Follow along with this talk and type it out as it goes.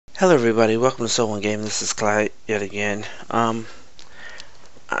Hello everybody, welcome to So One Game. This is Clyde yet again. I'm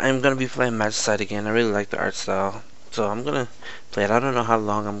gonna be playing Magicite again. I really like the art style, so I'm gonna play it. I don't know how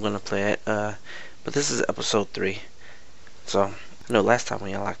long I'm gonna play it, but this is episode 3. So I know last time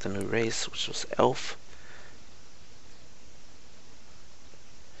we unlocked a new race, which was Elf.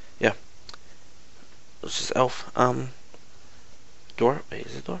 Yeah, which is Elf. Dwarf. Wait,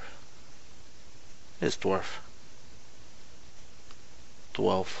 is it Dwarf? It's Dwarf.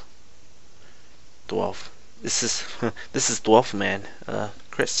 Dwarf. This is this is Dwarf Man,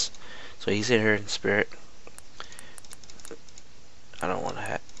 Chris. So he's here in spirit. I don't want a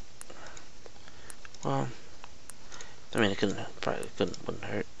hat. Well, I mean, it wouldn't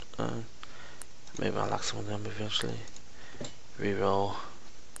hurt. Maybe I'll unlock some of them eventually. Reroll.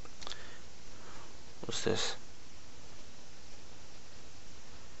 What's this?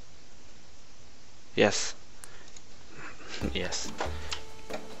 Yes. Yes.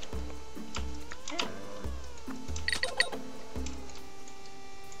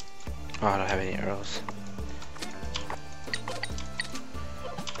 Oh, I don't have any arrows.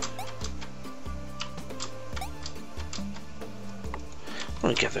 I'm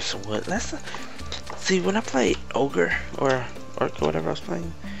gonna gather some wood. See, when I play Ogre or Orc or whatever I was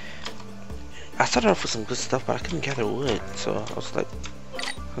playing, I started off with some good stuff, but I couldn't gather wood, so I was like,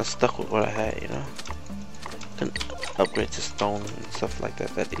 kind of stuck with what I had, you know? Couldn't upgrade to stone and stuff like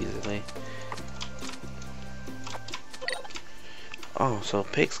that easily. Oh, so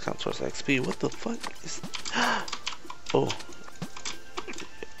pigs count towards XP. What the fuck is... Oh.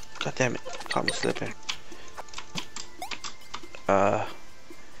 God damn it. Caught me slipping. No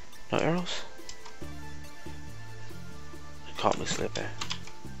arrows? It caught me slipping.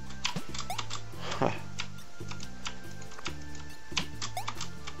 Huh.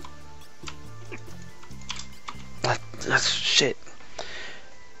 That's shit.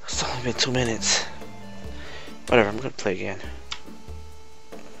 It's only been 2 minutes. Whatever, I'm gonna play again.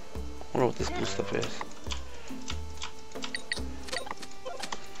 I wonder what this blue stuff is.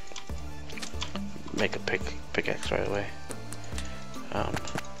 Make a pickaxe right away.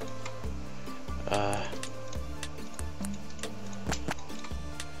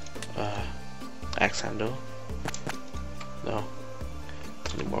 Axe handle. No.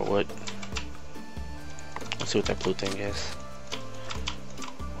 Need more wood. Let's see what that blue thing is.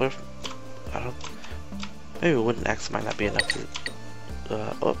 What if I don't? Maybe a wooden axe might not be enough to.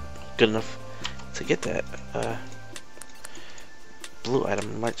 Oh. Good enough to get that blue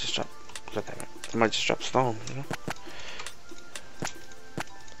item. I might just drop. God damn it! I might just drop stone. You know,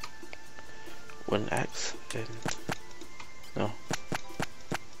 wooden axe and no.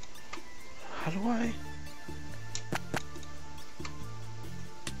 How do I?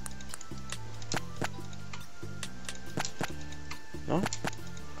 No.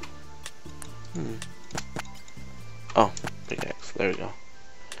 Oh, big axe. There we go.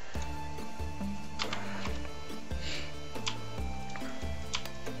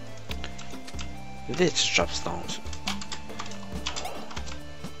 They just drop stones.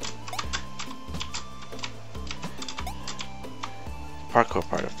 Parkour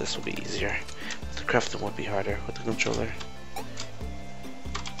part of this will be easier. The crafting would be harder with the controller.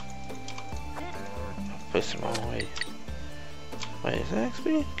 Place the wrong way. Wait, is that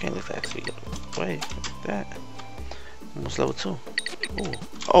XP? Can't let that XP get away. Like that. Almost level 2. Ooh.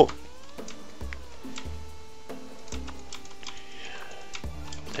 Oh!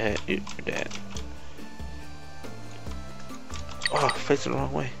 Dead. You're dead. Oh, facing the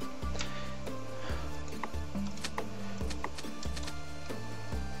wrong way.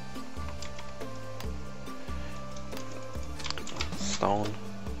 Stone.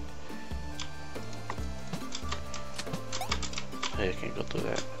 Hey, I can't go through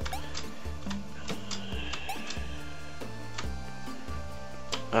that.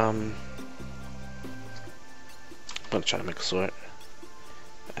 I'm gonna try to make a sword.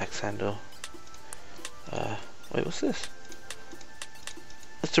 Axe handle. Wait, what's this?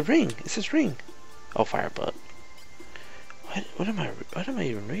 It's a ring. It says ring. Oh, firebug. What am I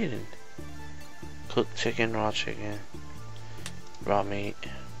even reading? Cooked chicken, raw chicken, raw meat,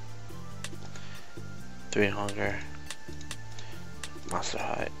 3 hunger, monster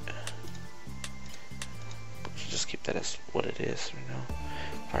hide. Just keep that as what it is, you know.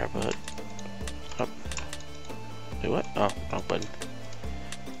 Firebug. Oh. Wait, what? Oh, wrong button.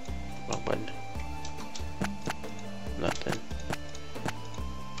 Wrong button. Nothing.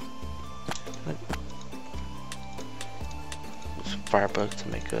 Firebug to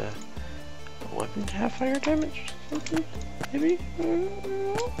make a weapon have fire damage or something? Maybe?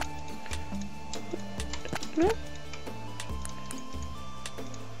 No?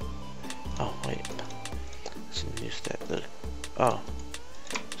 use that. Oh,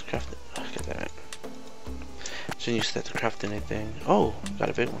 it's crafted. Oh, get that right. Shouldn't use that to craft anything. Oh, got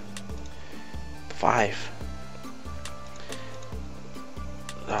a big one. 5.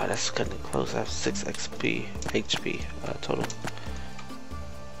 Ah, that's cutting it close. I have 6 HP total.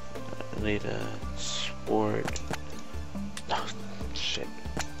 I need a sword. Oh, shit.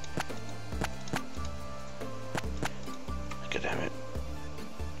 God damn it.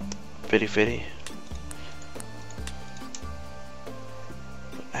 Fitty fitty.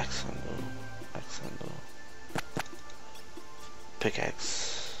 Axe handle. Axe handle.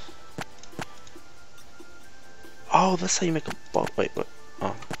 Pickaxe. Oh, that's how you make a bow. Wait, what?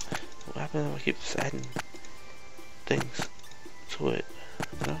 Oh. What happened if I keep adding things to it?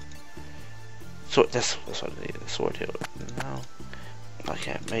 You know? So that's what I need. A sword hilt. No. I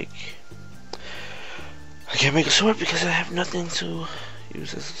can't make a sword because I have nothing to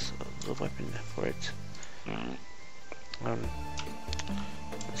use as a weapon for it.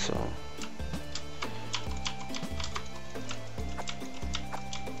 So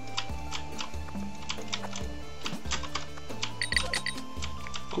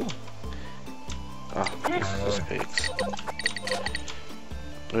cool. Oh, those pigs.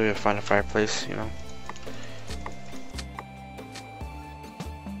 Maybe find a fireplace, you know.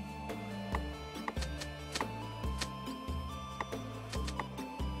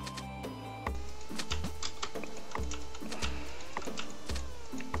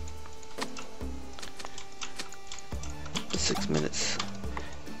 Been 6 minutes.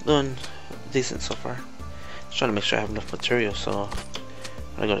 Doing decent so far. Just trying to make sure I have enough material so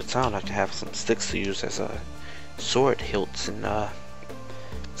when I go to town I can have some sticks to use as sword hilts and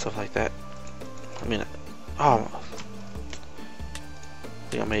stuff like that. I mean, oh, I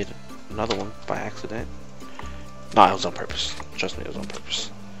think I made another one by accident. No, it was on purpose. Trust me, it was on purpose.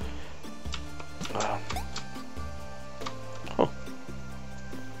 Oh,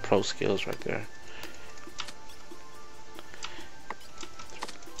 pro skills right there.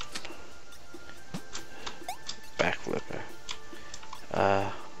 Backflipper.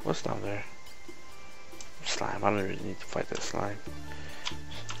 What's down there? Slime. I don't really need to fight that slime.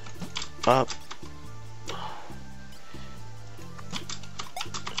 Up.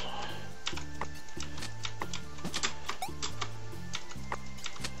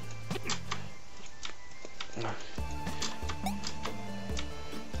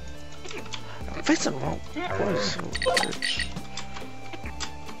 I'm facing the wrong place.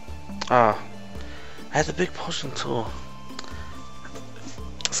 Ah, I had the big potion tool.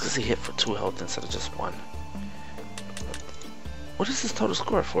 It's because he hit for 2 health instead of just 1. What is this total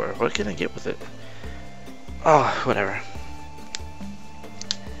score for? What can I get with it? Oh, whatever.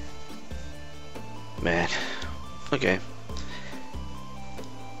 Man. Okay.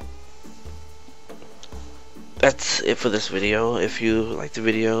 That's it for this video. If you like the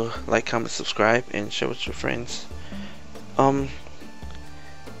video, like, comment, subscribe, and share with your friends. So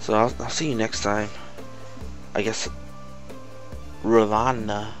I'll see you next time. I guess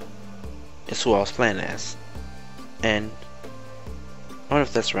Rolana is who I was playing as. And I don't know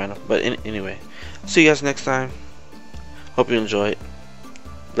if that's random, but anyway. See you guys next time. Hope you enjoy it.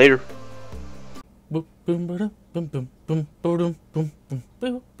 Later.